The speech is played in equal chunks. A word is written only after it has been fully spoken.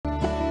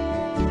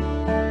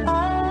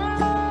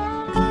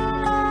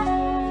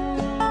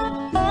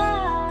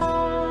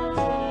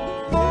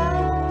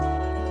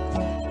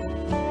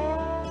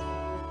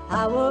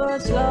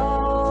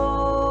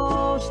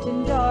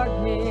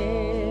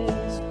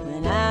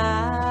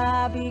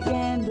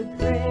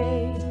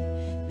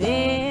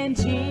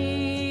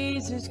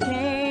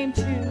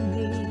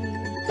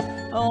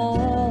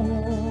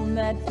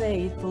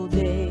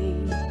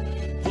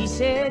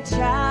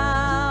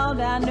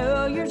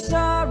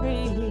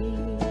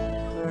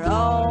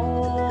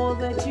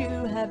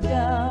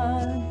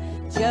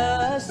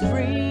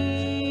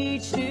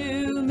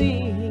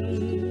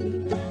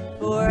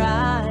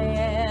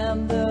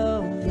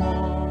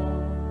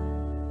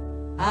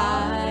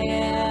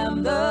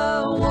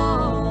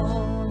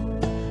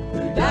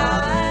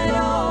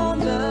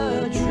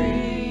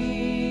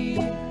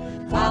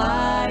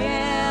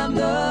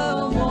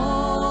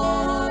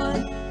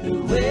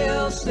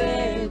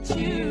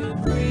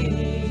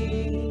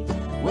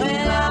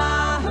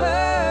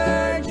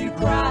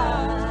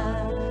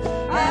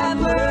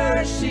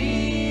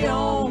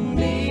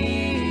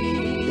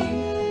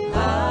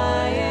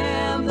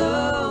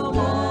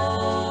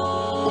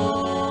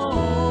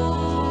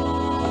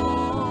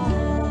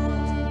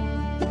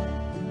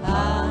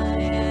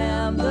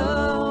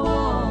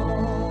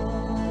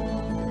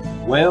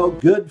Well,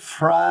 good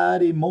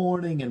Friday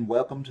morning and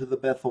welcome to the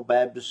Bethel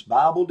Baptist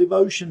Bible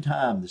Devotion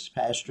Time. This is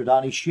Pastor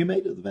Donnie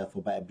Shoemate of the Bethel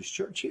Baptist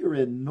Church here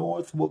in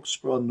North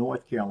Wilkesboro,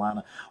 North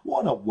Carolina. I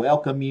want to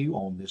welcome you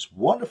on this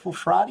wonderful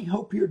Friday.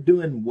 Hope you're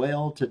doing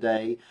well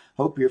today.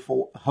 Hope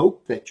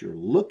that you're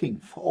looking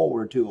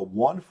forward to a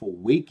wonderful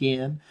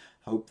weekend.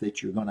 Hope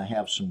that you're going to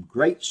have some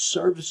great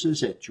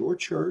services at your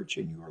church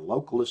and your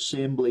local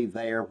assembly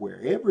there,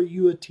 wherever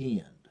you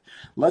attend.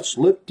 Let's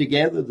look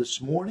together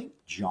this morning,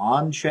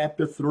 John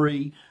chapter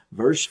 3,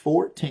 verse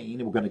 14.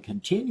 And we're going to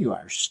continue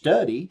our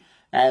study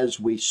as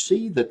we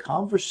see the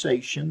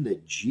conversation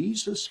that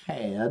Jesus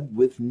had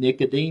with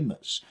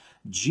Nicodemus.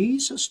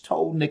 Jesus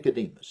told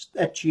Nicodemus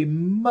that you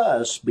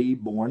must be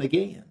born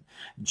again.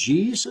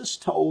 Jesus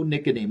told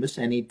Nicodemus,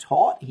 and he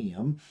taught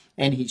him,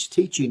 and he's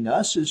teaching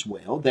us as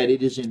well, that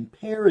it is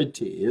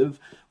imperative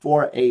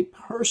for a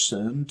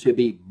person to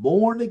be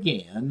born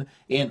again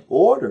in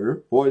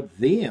order for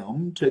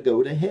them to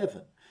go to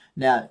heaven.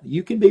 Now,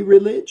 you can be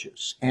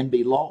religious and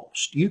be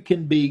lost. You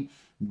can be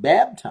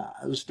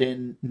baptized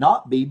and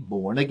not be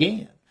born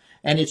again.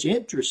 And it's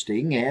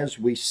interesting as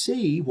we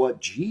see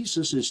what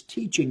Jesus is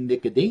teaching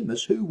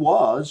Nicodemus, who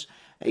was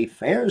a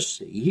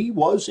Pharisee. He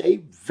was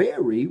a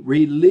very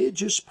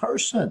religious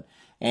person,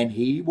 and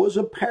he was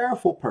a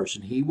powerful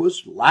person. He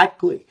was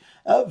likely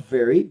a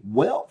very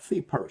wealthy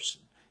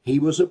person. He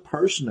was a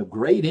person of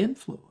great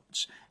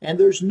influence, and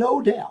there's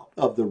no doubt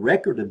of the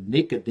record of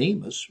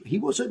Nicodemus. He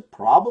was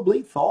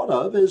probably thought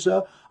of as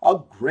a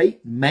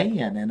great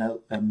man and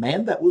a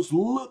man that was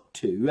looked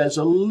to as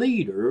a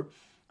leader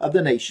of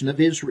the nation of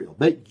Israel.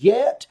 But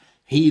yet,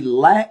 he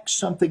lacked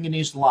something in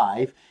his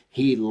life.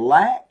 He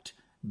lacked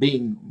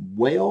being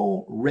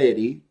well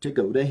ready to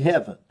go to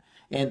heaven.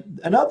 And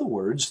in other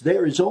words,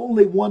 there is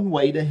only one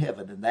way to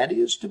heaven, and that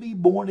is to be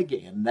born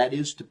again. That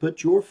is to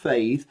put your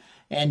faith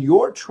and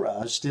your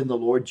trust in the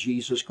Lord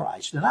Jesus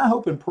Christ. And I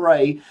hope and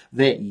pray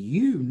that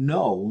you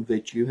know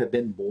that you have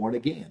been born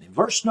again. In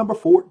verse number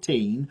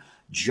 14,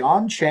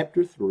 John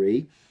chapter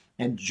 3,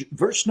 and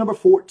verse number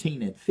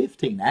 14 and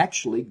 15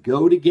 actually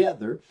go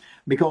together,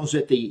 because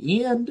at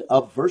the end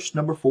of verse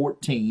number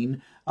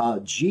 14,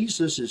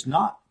 Jesus has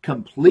not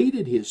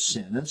completed his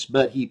sentence,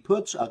 but he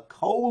puts a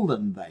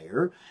colon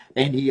there,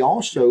 and he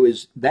also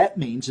that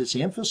means it's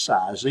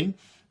emphasizing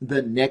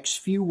the next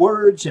few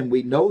words, and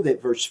we know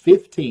that verse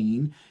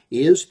 15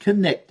 is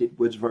connected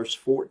with verse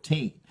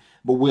 14.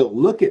 But we'll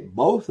look at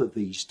both of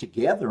these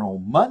together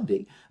on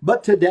Monday.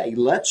 But today,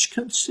 let's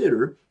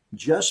consider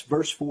just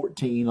verse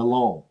 14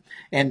 alone.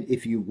 And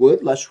if you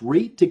would, let's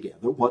read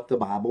together what the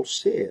Bible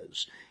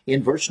says.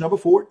 In verse number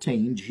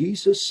 14,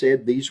 Jesus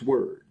said these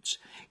words,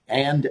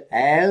 "And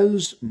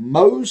as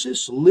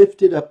Moses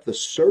lifted up the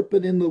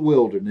serpent in the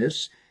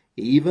wilderness,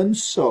 even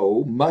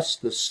so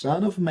must the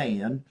Son of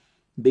Man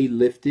be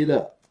lifted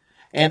up."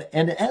 And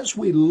as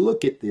we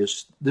look at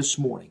this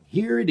morning,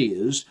 here it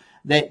is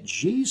that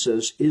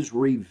Jesus is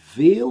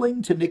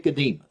revealing to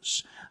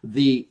Nicodemus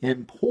the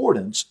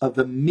importance of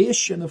the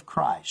mission of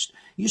Christ.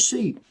 You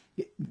see,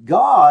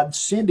 God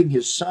sending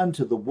his Son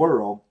to the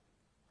world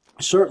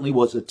certainly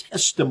was a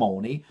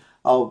testimony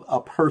of a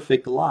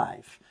perfect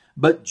life.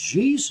 But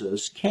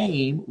Jesus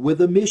came with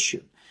a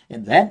mission,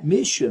 and that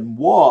mission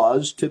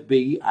was to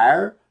be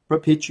our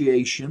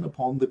propitiation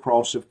upon the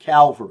cross of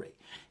Calvary.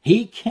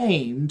 He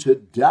came to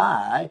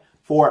die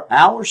for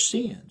our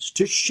sins,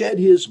 to shed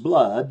his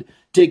blood,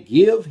 to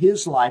give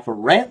his life a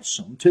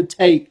ransom, to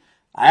take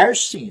our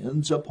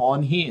sins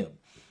upon him.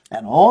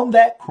 And on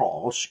that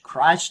cross,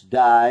 Christ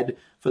died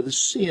for the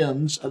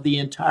sins of the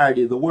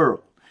entirety of the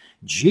world.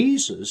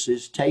 Jesus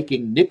is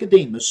taking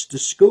Nicodemus to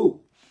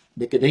school.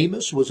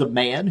 Nicodemus was a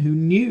man who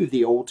knew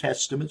the Old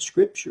Testament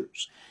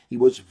scriptures. He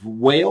was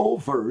well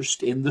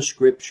versed in the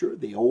scripture,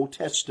 the Old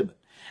Testament.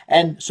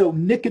 And so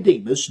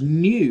Nicodemus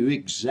knew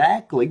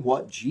exactly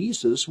what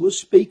Jesus was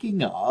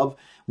speaking of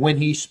when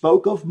he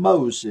spoke of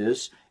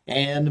Moses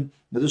and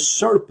the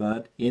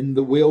serpent in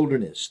the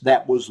wilderness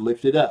that was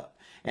lifted up.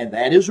 And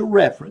that is a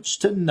reference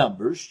to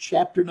Numbers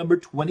chapter number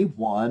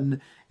 21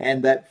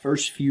 and that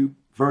first few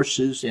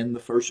verses in the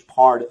first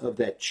part of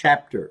that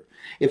chapter.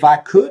 If I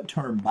could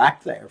turn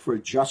back there for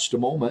just a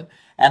moment,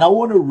 and I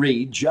want to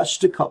read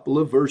just a couple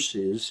of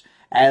verses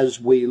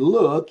as we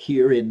look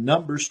here in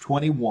Numbers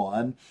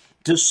 21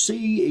 to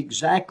see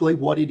exactly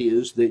what it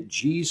is that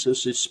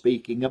Jesus is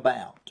speaking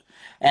about.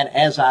 And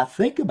as I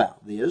think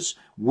about this,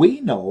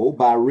 we know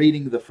by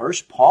reading the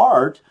first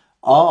part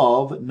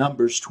of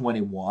Numbers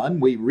 21,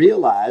 we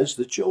realize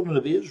the children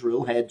of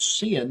Israel had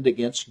sinned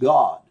against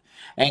God.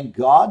 And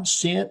God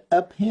sent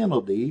a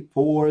penalty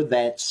for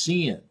that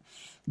sin.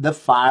 The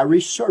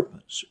fiery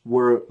serpents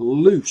were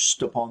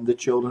loosed upon the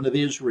children of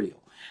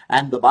Israel.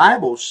 And the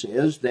Bible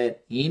says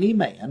that any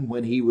man,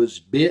 when he was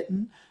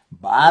bitten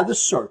by the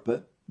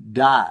serpent,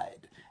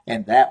 died.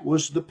 And that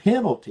was the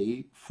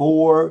penalty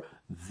for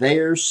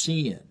their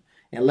sin.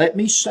 And let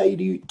me say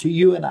to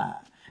you and I,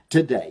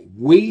 today,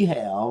 we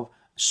have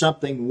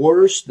something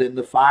worse than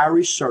the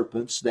fiery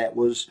serpents that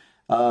was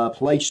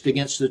placed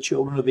against the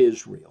children of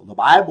Israel. The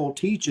Bible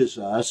teaches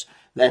us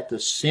that the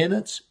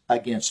sentence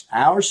against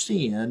our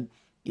sin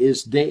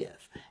is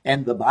death.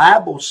 And the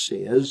Bible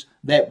says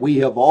that we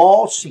have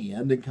all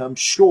sinned and come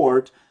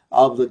short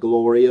of the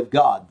glory of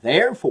God.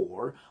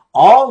 Therefore,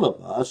 all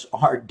of us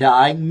are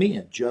dying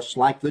men, just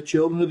like the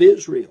children of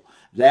Israel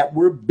that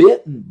were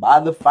bitten by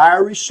the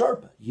fiery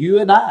serpent. You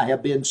and I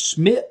have been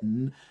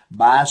smitten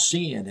by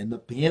sin, and the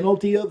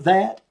penalty of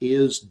that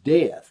is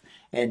death.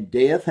 And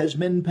death has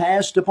been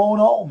passed upon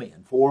all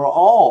men, for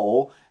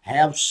all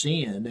have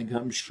sinned and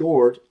come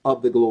short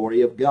of the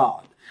glory of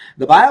God.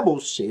 The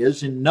Bible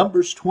says in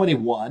Numbers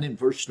 21, in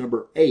verse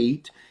number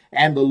 8,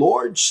 "And the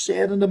Lord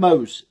said unto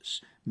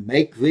Moses,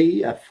 Make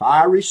thee a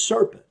fiery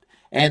serpent,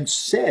 and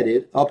set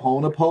it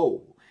upon a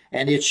pole.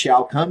 And it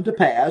shall come to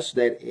pass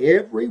that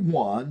every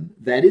one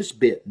that is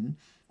bitten,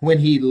 when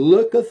he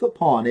looketh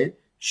upon it,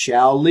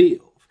 shall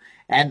live.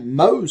 And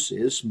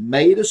Moses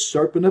made a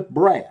serpent of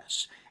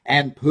brass,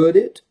 and put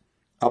it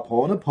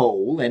upon a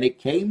pole. And it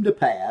came to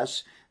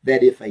pass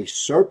that if a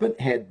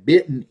serpent had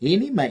bitten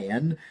any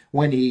man,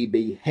 when he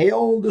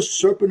beheld the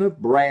serpent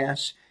of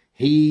brass,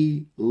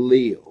 he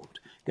lived."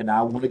 And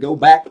I want to go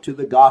back to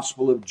the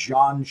Gospel of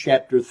John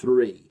chapter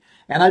 3.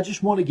 And I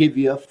just want to give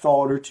you a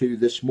thought or two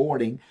this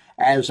morning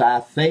as I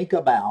think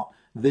about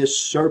this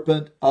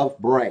serpent of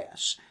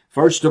brass.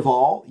 First of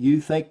all, you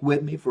think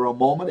with me for a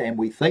moment, and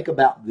we think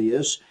about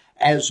this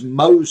as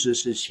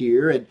Moses is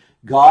here, and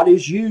God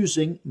is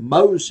using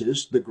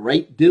Moses, the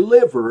great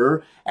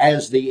deliverer,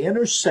 as the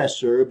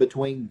intercessor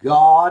between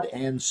God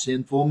and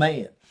sinful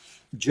man.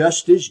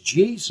 Just as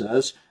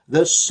Jesus,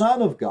 the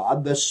Son of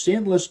God, the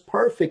sinless,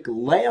 perfect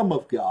Lamb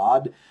of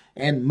God,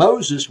 and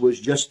Moses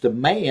was just a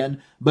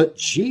man, but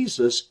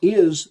Jesus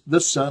is the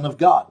Son of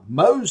God.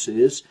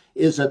 Moses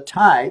is a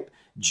type.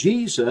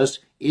 Jesus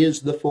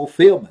is the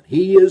fulfillment.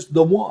 He is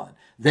the one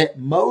that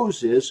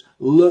Moses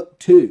looked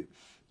to.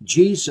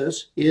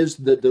 Jesus is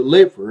the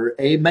deliverer,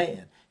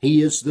 amen.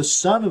 He is the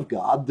Son of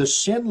God, the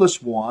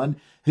sinless one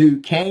who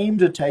came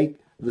to take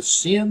the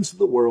sins of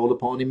the world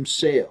upon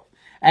himself.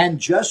 And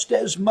just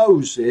as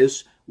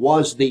Moses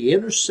was the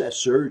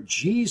intercessor,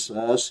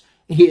 Jesus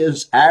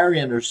is our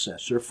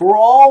intercessor for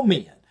all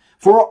men,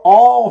 for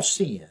all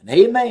sin.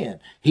 Amen.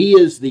 He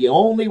is the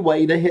only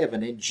way to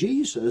heaven. And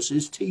Jesus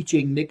is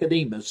teaching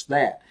Nicodemus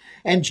that.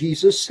 And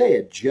Jesus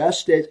said,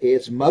 just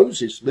as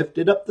Moses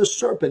lifted up the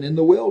serpent in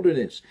the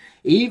wilderness,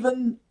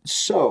 even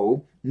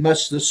so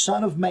must the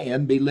Son of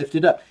Man be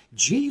lifted up.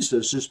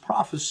 Jesus is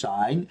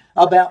prophesying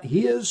about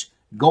his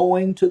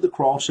going to the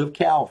cross of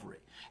Calvary.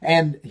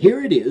 And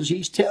here it is,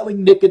 he's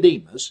telling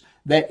Nicodemus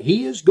that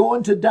he is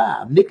going to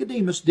die.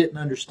 Nicodemus didn't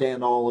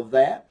understand all of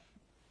that.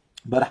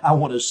 But I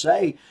want to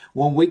say,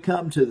 when we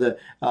come to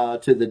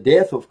the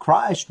death of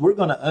Christ, we're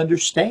going to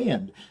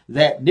understand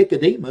that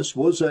Nicodemus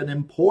was an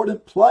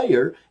important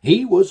player.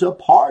 He was a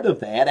part of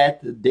that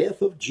at the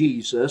death of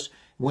Jesus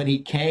when he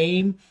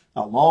came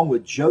along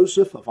with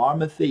Joseph of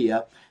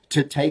Arimathea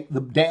to take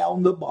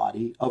down the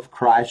body of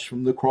Christ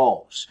from the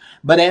cross.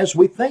 But as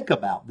we think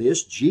about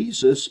this,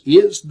 Jesus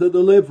is the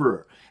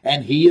deliverer,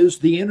 and he is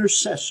the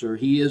intercessor.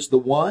 He is the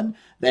one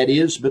that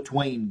is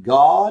between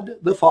God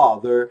the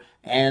Father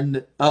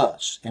and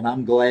us, and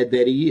I'm glad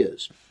that he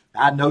is.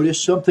 I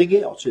noticed something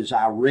else as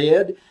I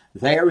read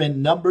there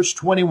in Numbers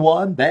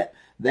 21,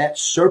 that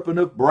serpent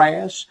of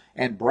brass,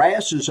 and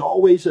brass is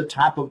always a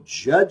type of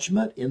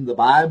judgment in the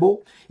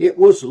Bible. It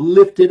was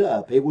lifted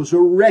up. It was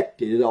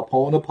erected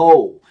upon a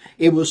pole.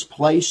 It was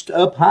placed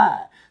up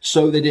high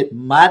so that it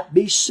might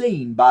be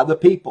seen by the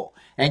people.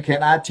 And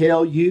can I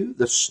tell you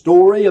the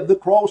story of the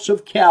cross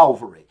of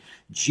Calvary?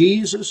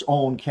 Jesus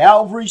on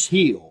Calvary's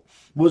hill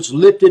was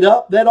lifted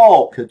up that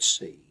all could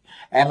see.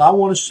 And I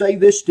want to say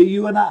this to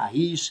you and I.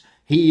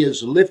 He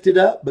is lifted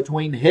up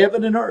between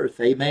heaven and earth,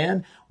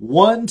 amen,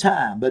 one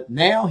time. But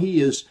now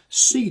he is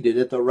seated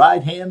at the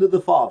right hand of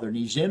the Father, and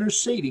he's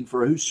interceding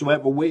for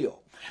whosoever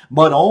will.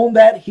 But on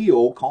that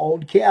hill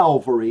called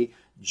Calvary,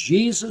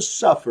 Jesus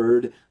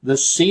suffered the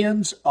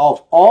sins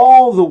of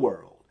all the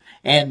world.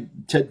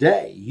 And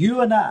today, you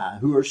and I,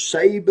 who are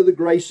saved by the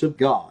grace of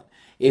God,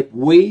 if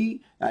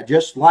we,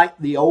 just like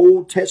the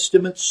Old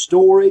Testament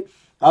story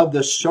of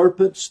the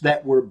serpents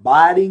that were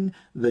biting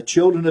the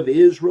children of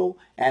Israel,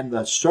 and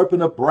the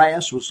serpent of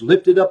brass was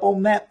lifted up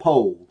on that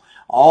pole,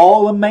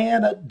 all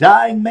a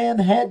dying man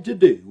had to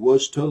do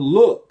was to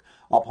look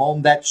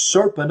upon that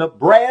serpent of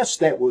brass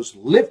that was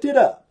lifted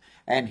up,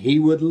 and he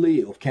would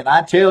live. Can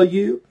I tell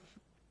you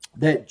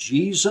that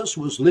Jesus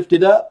was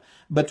lifted up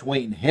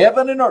between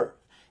heaven and earth,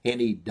 and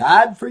he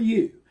died for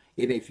you?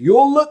 And if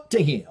you'll look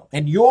to him,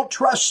 and you'll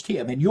trust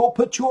him, and you'll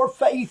put your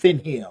faith in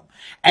him,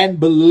 and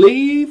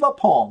believe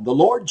upon the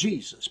Lord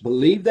Jesus,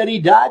 believe that he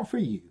died for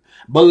you,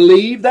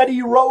 believe that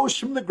he rose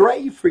from the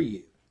grave for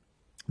you,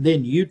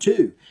 then you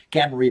too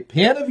can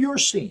repent of your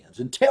sins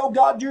and tell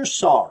God you're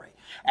sorry,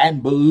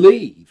 and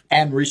believe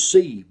and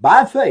receive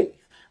by faith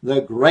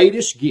the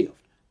greatest gift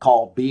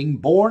called being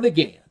born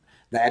again,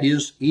 That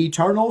is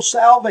eternal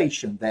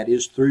salvation. That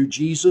is through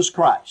Jesus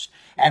Christ.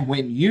 And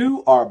when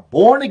you are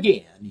born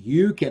again,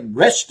 you can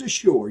rest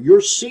assured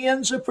your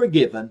sins are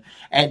forgiven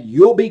and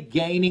you'll be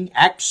gaining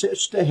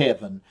access to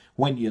heaven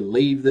when you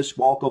leave this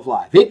walk of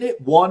life. Isn't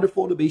it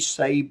wonderful to be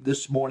saved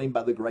this morning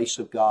by the grace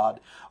of God?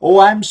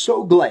 Oh, I'm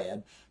so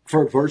glad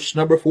for verse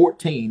number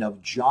 14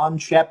 of John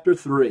chapter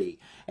 3.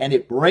 And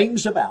it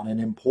brings about an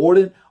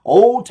important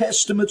Old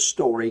Testament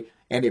story,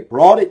 and it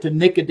brought it to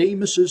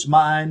Nicodemus's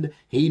mind.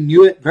 He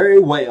knew it very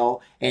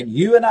well, and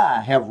you and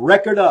I have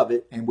record of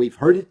it, and we've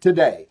heard it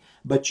today.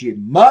 But you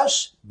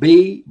must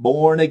be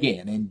born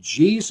again, and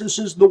Jesus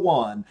is the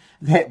one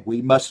that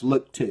we must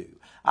look to.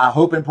 I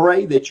hope and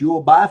pray that you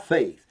will, by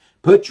faith,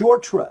 put your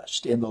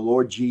trust in the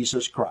Lord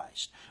Jesus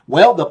Christ.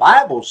 Well, the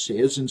Bible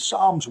says in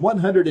Psalms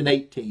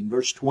 118,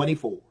 verse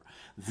 24,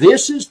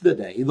 "This is the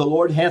day the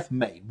Lord hath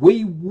made.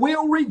 We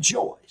will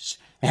rejoice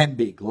and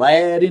be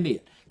glad in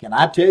it." Can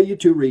I tell you,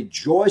 to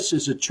rejoice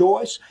is a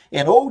choice?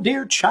 And oh,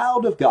 dear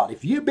child of God,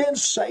 if you've been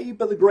saved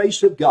by the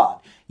grace of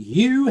God,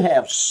 you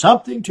have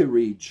something to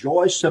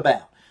rejoice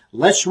about.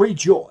 Let's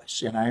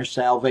rejoice in our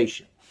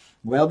salvation.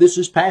 Well, this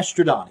is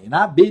Pastor Donnie, and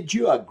I bid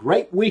you a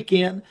great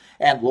weekend,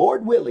 and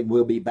Lord willing,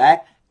 we'll be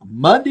back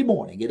Monday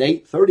morning at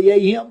 8:30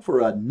 a.m. for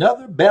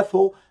another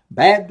Bethel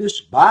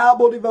Baptist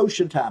Bible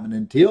devotion time. And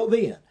until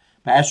then,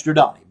 Pastor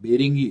Donnie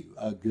bidding you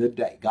a good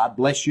day. God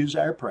bless you is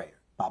our prayer.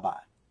 Bye-bye.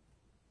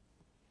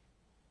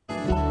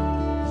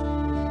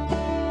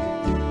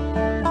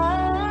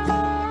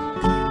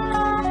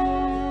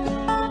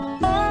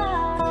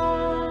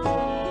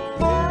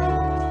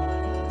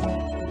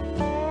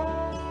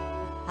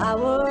 I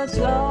was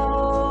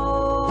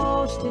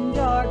lost in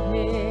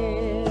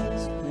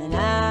darkness when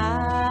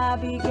I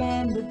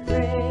began to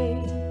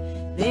pray.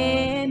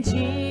 Then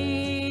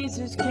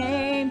Jesus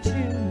came to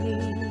me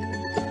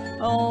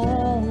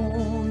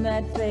on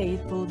that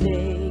faithful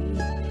day.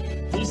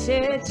 He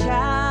said,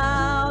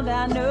 "Child,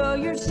 I know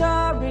you're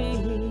sorry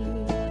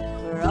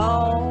for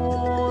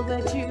all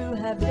that you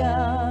have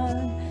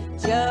done.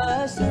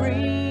 Just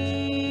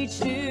reach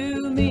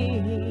to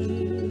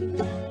me,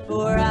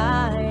 for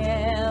I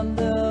am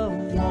the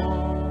one.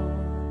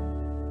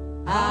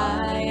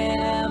 I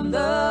am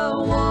the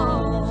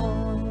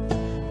one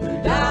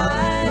who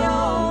died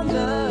on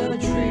the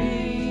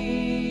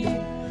tree.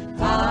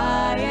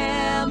 I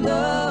am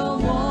the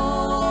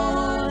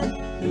one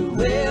who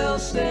will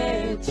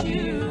set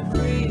you free."